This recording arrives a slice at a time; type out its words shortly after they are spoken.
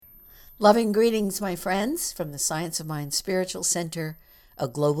Loving greetings, my friends, from the Science of Mind Spiritual Center, a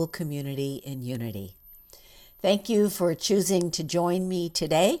global community in unity. Thank you for choosing to join me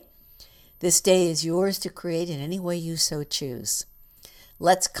today. This day is yours to create in any way you so choose.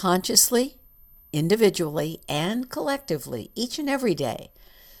 Let's consciously, individually, and collectively, each and every day,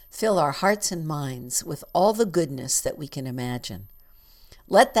 fill our hearts and minds with all the goodness that we can imagine.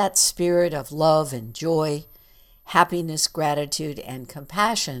 Let that spirit of love and joy, happiness, gratitude, and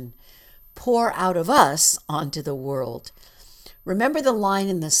compassion pour out of us onto the world. Remember the line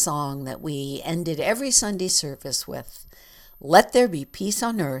in the song that we ended every Sunday service with, "Let there be peace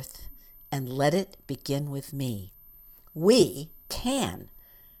on earth, and let it begin with me." We can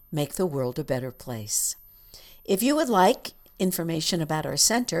make the world a better place. If you would like information about our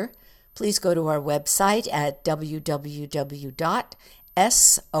center, please go to our website at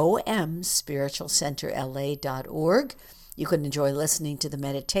www.somspiritualcenterla.org. You can enjoy listening to the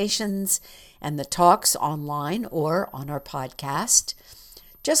meditations and the talks online or on our podcast.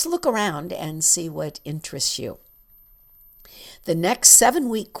 Just look around and see what interests you. The next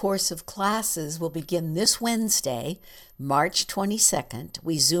 7-week course of classes will begin this Wednesday, March 22nd.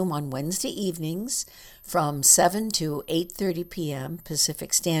 We Zoom on Wednesday evenings from 7 to 8:30 p.m.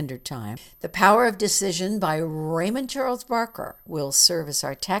 Pacific Standard Time. The Power of Decision by Raymond Charles Barker will serve as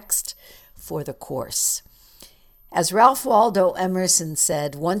our text for the course. As Ralph Waldo Emerson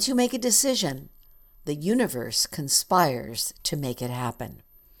said, once you make a decision, the universe conspires to make it happen.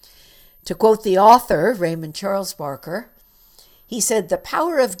 To quote the author, Raymond Charles Barker, he said, "The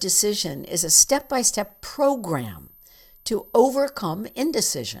power of decision is a step-by-step program to overcome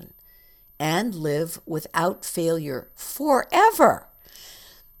indecision and live without failure forever."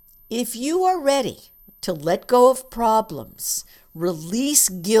 If you are ready to let go of problems, release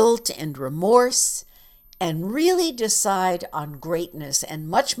guilt and remorse, and really decide on greatness and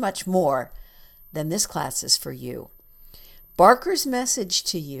much, much more, then this class is for you. Barker's message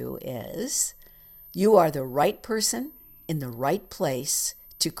to you is, you are the right person in the right place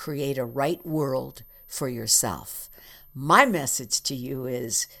to create a right world for yourself. My message to you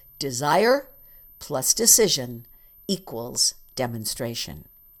is, desire plus decision equals demonstration.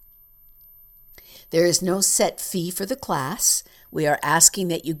 There is no set fee for the class. We are asking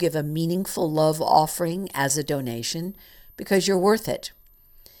that you give a meaningful love offering as a donation because you're worth it.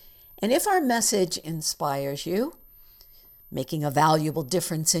 And if our message inspires you, making a valuable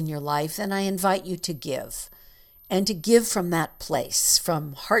difference in your life, then I invite you to give. And to give from that place,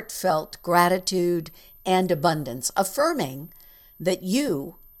 from heartfelt gratitude and abundance, affirming that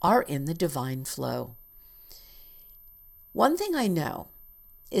you are in the divine flow. One thing I know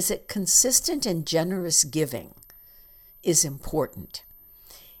is that consistent and generous giving is important.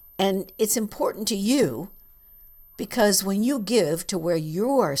 And it's important to you because when you give to where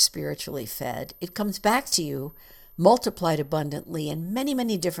you are spiritually fed, it comes back to you multiplied abundantly in many,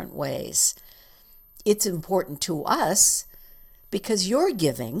 many different ways. It's important to us because your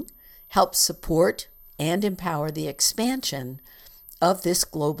giving helps support and empower the expansion of this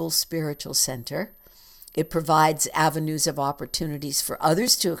global spiritual center. It provides avenues of opportunities for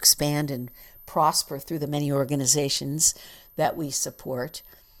others to expand and prosper through the many organizations that we support,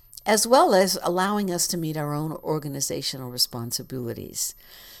 as well as allowing us to meet our own organizational responsibilities.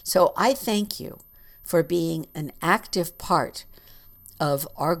 So I thank you for being an active part of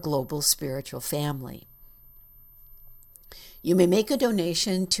our global spiritual family. You may make a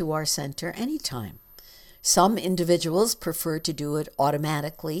donation to our center anytime. Some individuals prefer to do it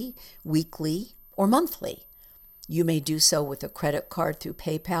automatically, weekly, or monthly. You may do so with a credit card through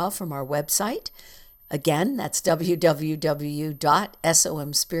PayPal from our website. Again, that's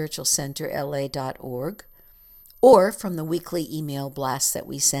www.somspiritualcenterla.org, or from the weekly email blasts that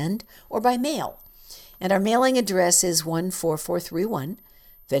we send, or by mail. And our mailing address is 14431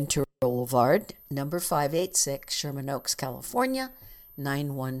 Ventura Boulevard, number 586, Sherman Oaks, California,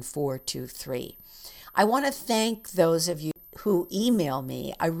 91423. I want to thank those of you who email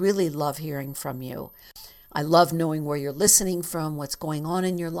me. I really love hearing from you. I love knowing where you're listening from, what's going on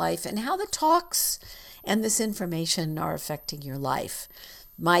in your life, and how the talks and this information are affecting your life.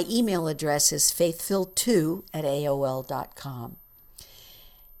 My email address is faithfilled2@aol.com.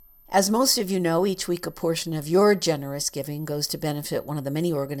 As most of you know, each week a portion of your generous giving goes to benefit one of the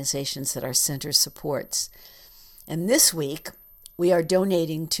many organizations that our center supports. And this week, we are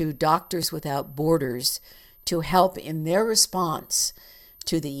donating to Doctors Without Borders to help in their response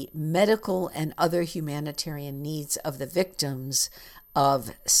to the medical and other humanitarian needs of the victims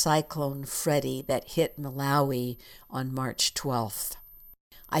of Cyclone Freddy that hit Malawi on March 12th.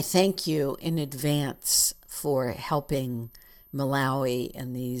 I thank you in advance for helping Malawi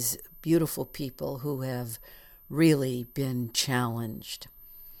and these beautiful people who have really been challenged.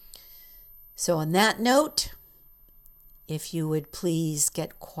 So on that note, if you would please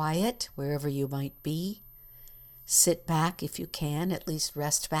get quiet wherever you might be, sit back if you can, at least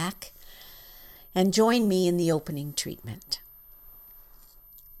rest back, and join me in the opening treatment.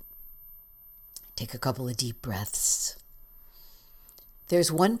 Take a couple of deep breaths.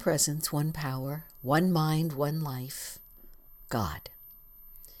 There's one presence, one power, one mind, one life, God.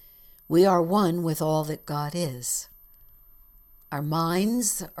 We are one with all that God is. Our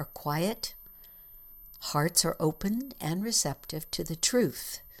minds are quiet, hearts are open and receptive to the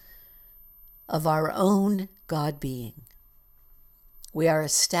truth of our own God being. We are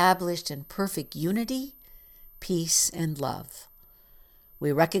established in perfect unity, peace, and love.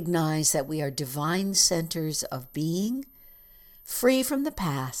 We recognize that we are divine centers of being, free from the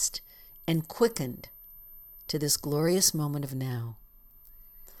past and quickened to this glorious moment of now.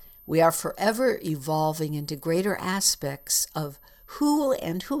 We are forever evolving into greater aspects of who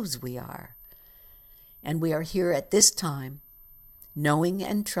and whose we are. And we are here at this time, knowing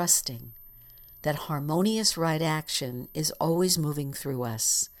and trusting that harmonious right action is always moving through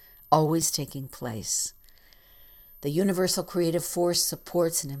us, always taking place. The universal creative force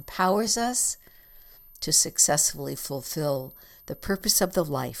supports and empowers us to successfully fulfill the purpose of the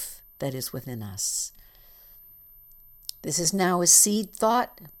life that is within us. This is now a seed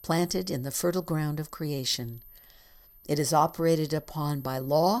thought planted in the fertile ground of creation. It is operated upon by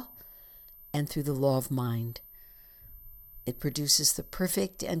law and through the law of mind. It produces the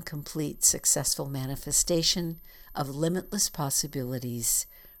perfect and complete successful manifestation of limitless possibilities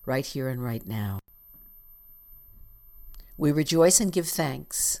right here and right now. We rejoice and give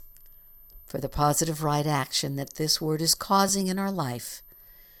thanks for the positive right action that this word is causing in our life.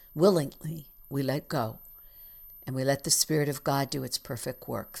 Willingly, we let go, and we let the Spirit of God do its perfect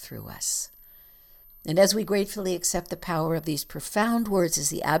work through us. And as we gratefully accept the power of these profound words as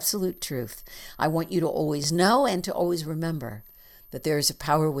the absolute truth, I want you to always know and to always remember that there is a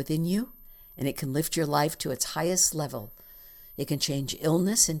power within you, and it can lift your life to its highest level. It can change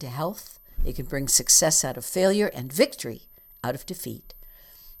illness into health. It can bring success out of failure and victory out of defeat.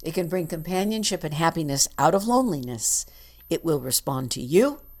 It can bring companionship and happiness out of loneliness. It will respond to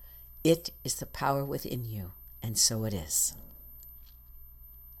you. It is the power within you, and so it is.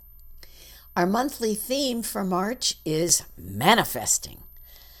 Our monthly theme for March is manifesting.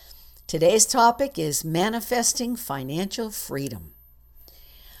 Today's topic is manifesting financial freedom.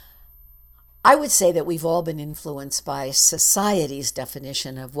 I would say that we've all been influenced by society's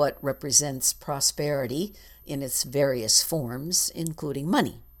definition of what represents prosperity in its various forms, including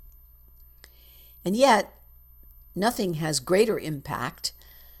money. And yet, nothing has greater impact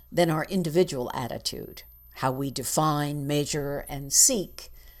than our individual attitude, how we define, measure, and seek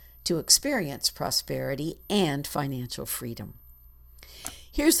to experience prosperity and financial freedom.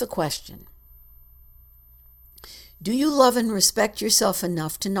 Here's the question. Do you love and respect yourself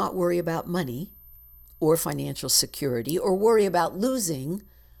enough to not worry about money or financial security or worry about losing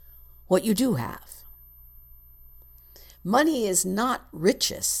what you do have? Money is not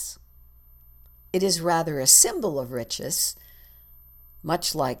riches. It is rather a symbol of riches,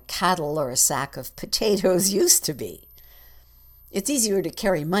 much like cattle or a sack of potatoes used to be. It's easier to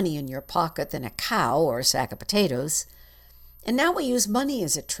carry money in your pocket than a cow or a sack of potatoes. And now we use money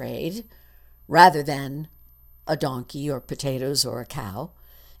as a trade rather than a donkey or potatoes or a cow.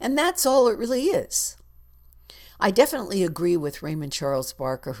 And that's all it really is. I definitely agree with Raymond Charles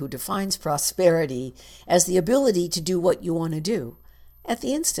Barker, who defines prosperity as the ability to do what you want to do at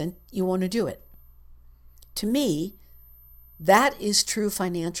the instant you want to do it. To me, that is true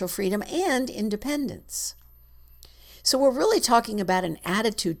financial freedom and independence. So we're really talking about an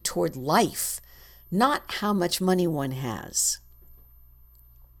attitude toward life, not how much money one has.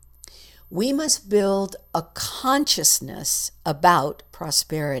 We must build a consciousness about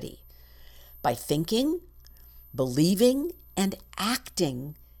prosperity by thinking, believing, and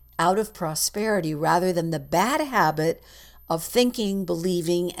acting out of prosperity rather than the bad habit of thinking,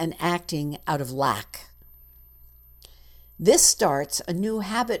 believing, and acting out of lack. This starts a new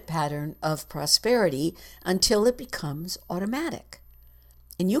habit pattern of prosperity until it becomes automatic.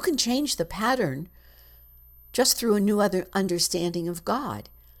 And you can change the pattern just through a new understanding of God.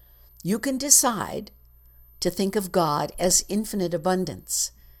 You can decide to think of God as infinite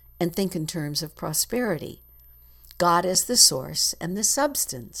abundance and think in terms of prosperity. God as the source and the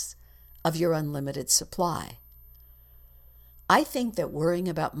substance of your unlimited supply. I think that worrying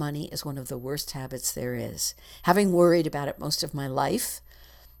about money is one of the worst habits there is. Having worried about it most of my life,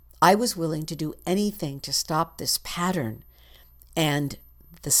 I was willing to do anything to stop this pattern and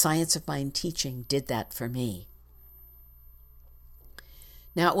The Science of Mind teaching did that for me.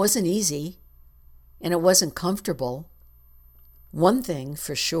 Now, it wasn't easy and it wasn't comfortable. One thing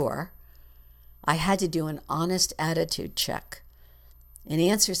for sure, I had to do an honest attitude check and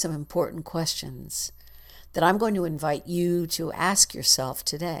answer some important questions that I'm going to invite you to ask yourself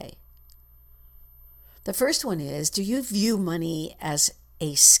today. The first one is, do you view money as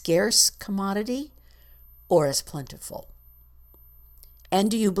a scarce commodity or as plentiful? And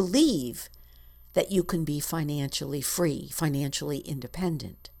do you believe that you can be financially free, financially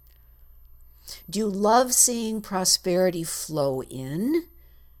independent? Do you love seeing prosperity flow in,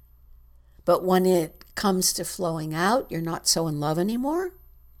 but when it comes to flowing out, you're not so in love anymore?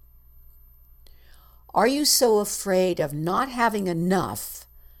 Are you so afraid of not having enough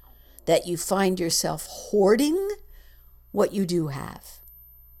that you find yourself hoarding what you do have?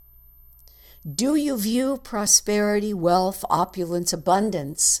 Do you view prosperity, wealth, opulence,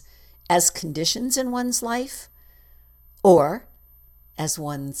 abundance as conditions in one's life or as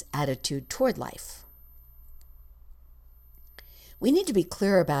one's attitude toward life? We need to be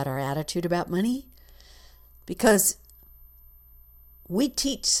clear about our attitude about money because we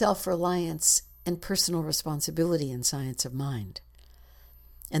teach self-reliance and personal responsibility in Science of Mind.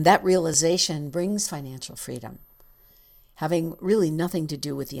 And that realization brings financial freedom, having really nothing to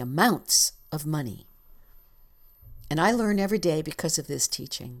do with the amounts of money. And I learn every day because of this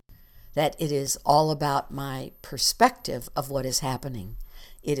teaching that it is all about my perspective of what is happening.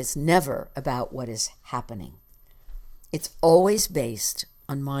 It is never about what is happening. It's always based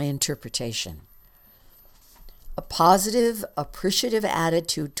on my interpretation. A positive, appreciative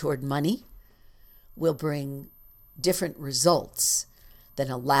attitude toward money will bring different results than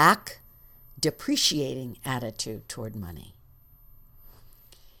a lack, depreciating attitude toward money.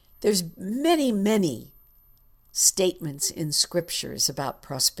 There's many statements in scriptures about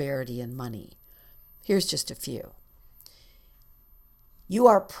prosperity and money. Here's just a few. You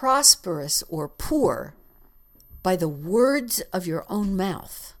are prosperous or poor by the words of your own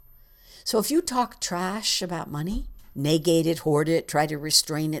mouth. So if you talk trash about money, negate it, hoard it, try to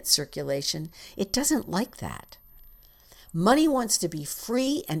restrain its circulation, it doesn't like that. Money wants to be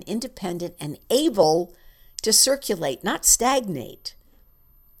free and independent and able to circulate, not stagnate.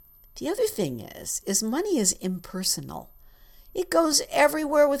 The other thing is money is impersonal. It goes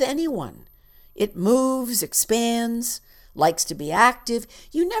everywhere with anyone. It moves, expands, likes to be active.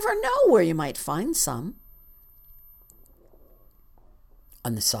 You never know where you might find some.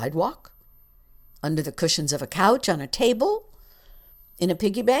 On the sidewalk, under the cushions of a couch, on a table, in a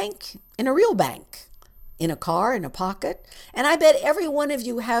piggy bank, in a real bank, in a car, in a pocket. And I bet every one of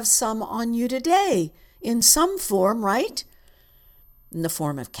you have some on you today in some form, right? In the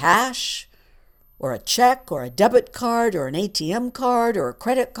form of cash, or a check, or a debit card, or an ATM card, or a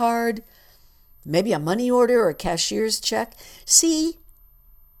credit card, maybe a money order or a cashier's check. See,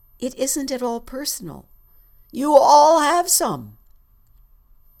 it isn't at all personal. You all have some.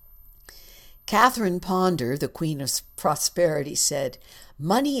 Catherine Ponder, the Queen of Prosperity, said,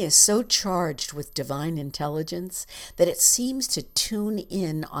 "Money is so charged with divine intelligence that it seems to tune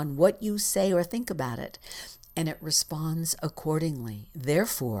in on what you say or think about it, and it responds accordingly.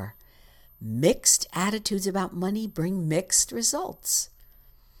 Therefore, mixed attitudes about money bring mixed results.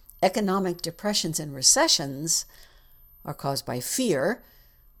 Economic depressions and recessions are caused by fear,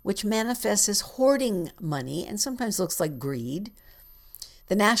 which manifests as hoarding money and sometimes looks like greed.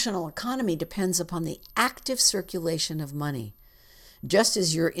 The national economy depends upon the active circulation of money, just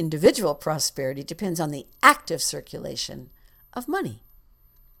as your individual prosperity depends on the active circulation of money.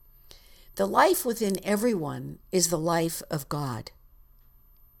 The life within everyone is the life of God.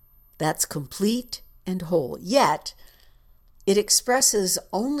 That's complete and whole. Yet, it expresses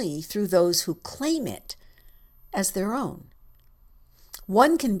only through those who claim it as their own.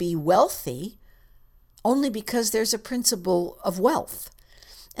 One can be wealthy only because there's a principle of wealth,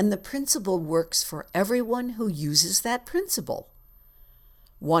 and the principle works for everyone who uses that principle.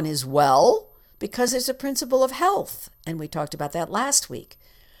 One is well because there's a principle of health, and we talked about that last week.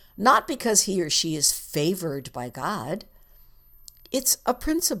 Not because he or she is favored by God. It's a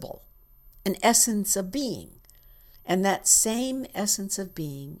principle, an essence of being. And that same essence of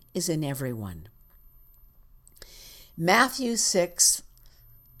being is in everyone. Matthew 6,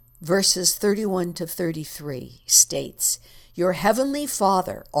 verses 31 to 33 states, "Your heavenly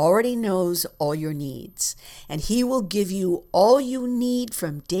Father already knows all your needs, and he will give you all you need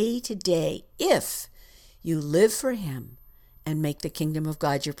from day to day if you live for him and make the kingdom of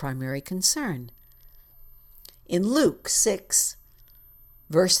God your primary concern." In Luke 6,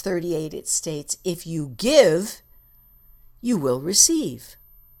 verse 38, it states, "If you give, you will receive.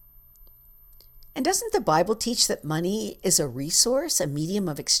 And doesn't the Bible teach that money is a resource, a medium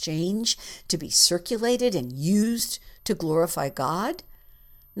of exchange to be circulated and used to glorify God,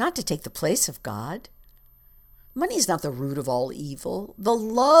 not to take the place of God? Money is not the root of all evil. The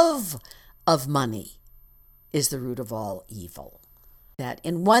love of money is the root of all evil. That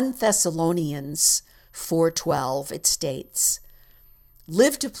in 1 Thessalonians 4:12 it states,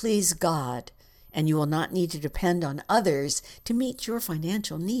 "Live to please God, and you will not need to depend on others to meet your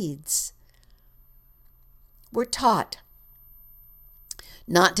financial needs." We're taught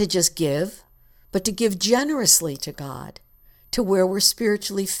not to just give, but to give generously to God, to where we're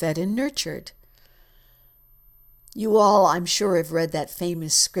spiritually fed and nurtured. You all, I'm sure, have read that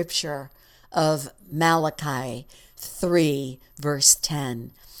famous scripture of Malachi 3, verse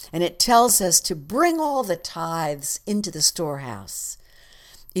 10, and it tells us to bring all the tithes into the storehouse.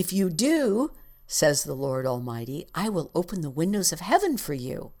 If you do, says the Lord Almighty, I will open the windows of heaven for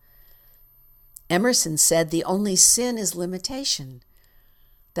you. Emerson said the only sin is limitation.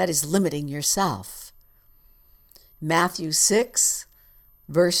 That is limiting yourself. Matthew 6,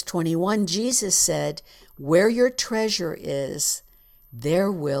 verse 21, Jesus said, "Where your treasure is, there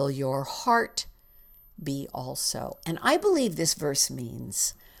will your heart be also." And I believe this verse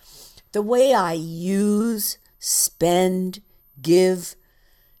means the way I use, spend, give,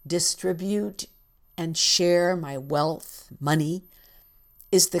 distribute, and share my wealth, money,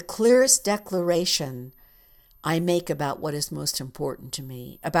 is the clearest declaration I make about what is most important to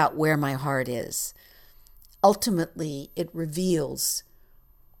me, about where my heart is. Ultimately, it reveals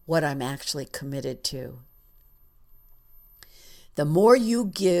what I'm actually committed to. The more you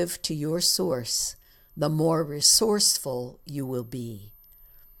give to your source, the more resourceful you will be.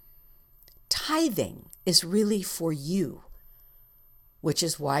 Tithing is really for you, which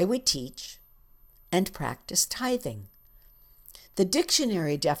is why we teach and practice tithing. The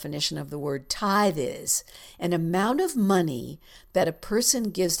dictionary definition of the word tithe is an amount of money that a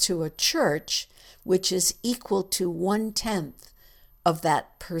person gives to a church which is equal to 1/10 of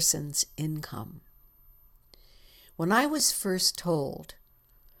that person's income. When I was first told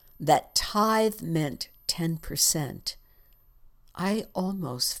that tithe meant 10%, I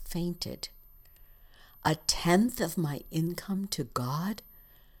almost fainted. 1/10 of my income to God?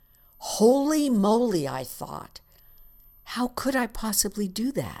 Holy moly, I thought. How could I possibly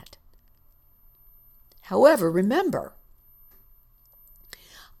do that? However, remember,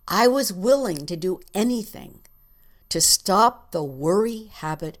 I was willing to do anything to stop the worry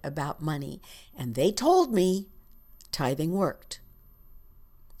habit about money, and they told me tithing worked.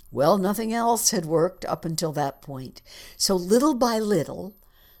 Well, nothing else had worked up until that point. So little by little,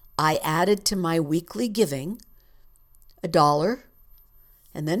 I added to my weekly giving $1,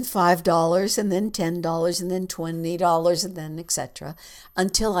 and then $5, and then $10, and then $20, and then etc.,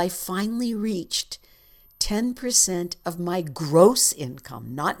 until I finally reached 10% of my gross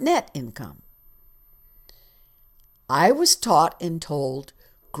income, not net income. I was taught and told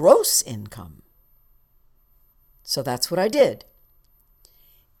gross income. So that's what I did.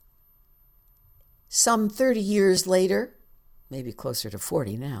 Some 30 years later, maybe closer to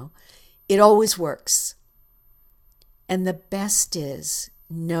 40 now, it always works. And the best is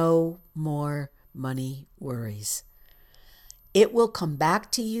no more money worries. It will come back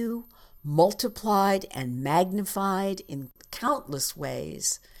to you multiplied and magnified in countless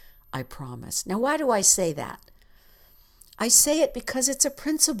ways, I promise. Now, why do I say that? I say it because it's a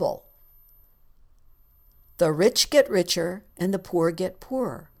principle. The rich get richer and the poor get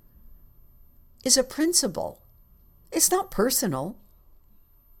poorer is a principle. It's not personal.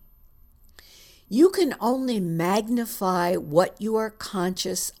 You can only magnify what you are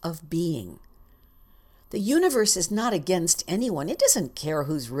conscious of being. The universe is not against anyone. It doesn't care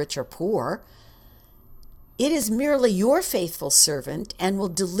who's rich or poor. It is merely your faithful servant and will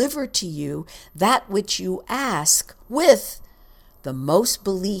deliver to you that which you ask with the most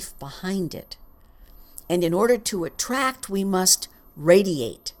belief behind it. And in order to attract, we must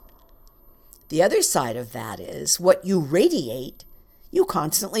radiate. The other side of that is what you radiate, you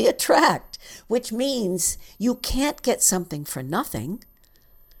constantly attract, which means you can't get something for nothing.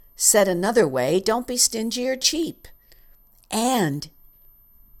 Said another way, don't be stingy or cheap. And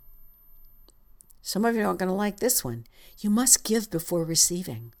some of you aren't going to like this one. You must give before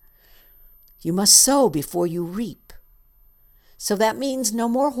receiving. You must sow before you reap. So that means no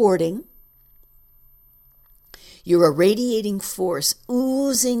more hoarding. You're a radiating force,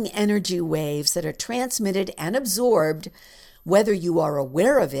 oozing energy waves that are transmitted and absorbed, whether you are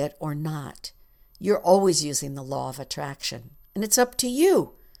aware of it or not. You're always using the law of attraction. And it's up to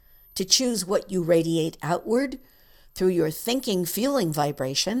you to choose what you radiate outward through your thinking, feeling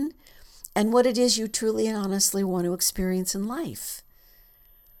vibration, and what it is you truly and honestly want to experience in life.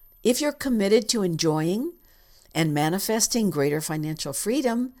 If you're committed to enjoying and manifesting greater financial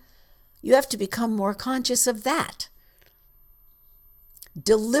freedom, you have to become more conscious of that.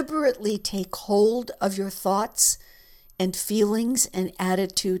 Deliberately take hold of your thoughts and feelings and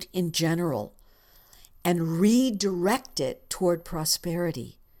attitude in general and redirect it toward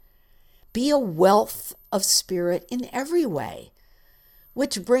prosperity. Be a wealth of spirit in every way,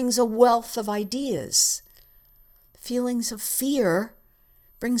 which brings a wealth of ideas. Feelings of fear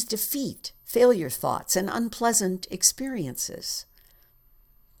brings defeat, failure thoughts, and unpleasant experiences.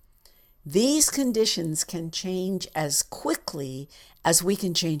 These conditions can change as quickly as we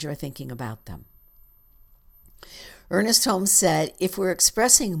can change our thinking about them. Ernest Holmes said, if we're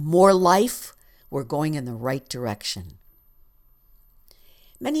expressing more life, we're going in the right direction.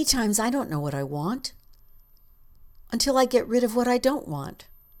 Many times I don't know what I want until I get rid of what I don't want.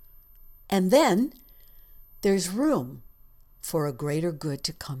 And then there's room for a greater good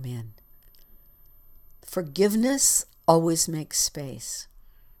to come in. Forgiveness always makes space,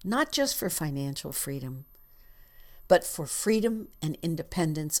 not just for financial freedom, but for freedom and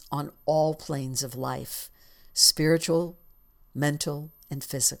independence on all planes of life, spiritual, mental, and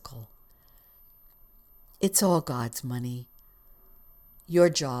physical. It's all God's money. Your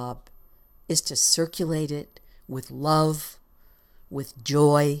job is to circulate it with love, with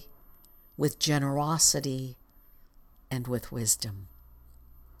joy, with generosity, and with wisdom.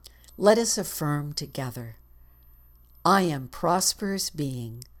 Let us affirm together, I am prosperous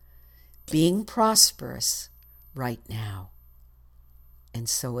being prosperous right now. And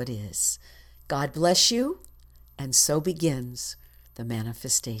so it is. God bless you, and so begins the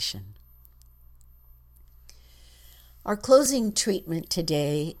manifestation. Our closing treatment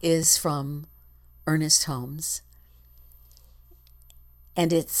today is from Ernest Holmes,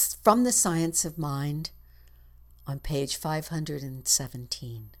 and it's from The Science of Mind on page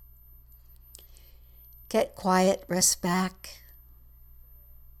 517. Get quiet, rest back.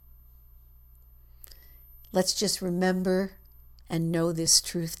 Let's just remember and know this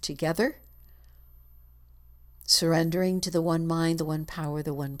truth together, surrendering to the one mind, the one power,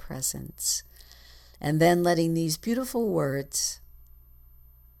 the one presence. And then letting these beautiful words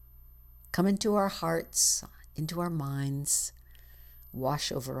come into our hearts, into our minds,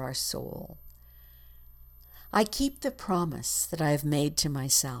 wash over our soul. I keep the promise that I have made to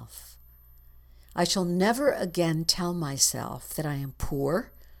myself. I shall never again tell myself that I am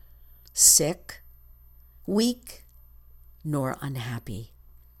poor, sick, weak, nor unhappy.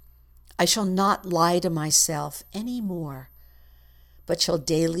 I shall not lie to myself any more, but shall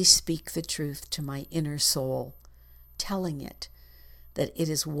daily speak the truth to my inner soul, telling it that it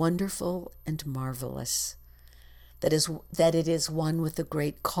is wonderful and marvelous, that it is one with the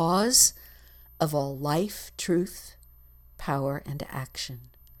great cause of all life, truth, power, and action.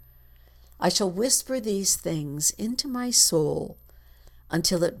 I shall whisper these things into my soul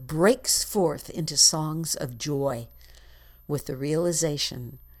until it breaks forth into songs of joy with the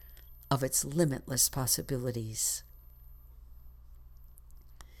realization of its limitless possibilities.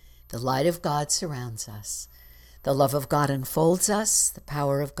 The light of God surrounds us. The love of God enfolds us. The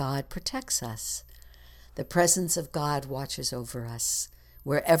power of God protects us. The presence of God watches over us.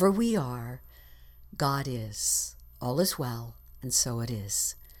 Wherever we are, God is. All is well, and so it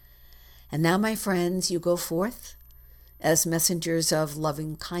is. And now, my friends, you go forth as messengers of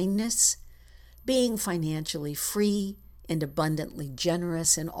loving kindness, being financially free and abundantly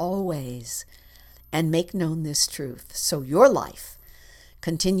generous in all ways, and make known this truth so your life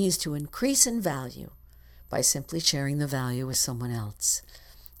continues to increase in value by simply sharing the value with someone else.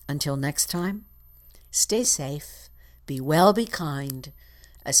 Until next time, stay safe, be well, be kind,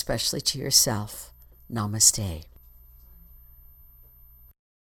 especially to yourself. Namaste.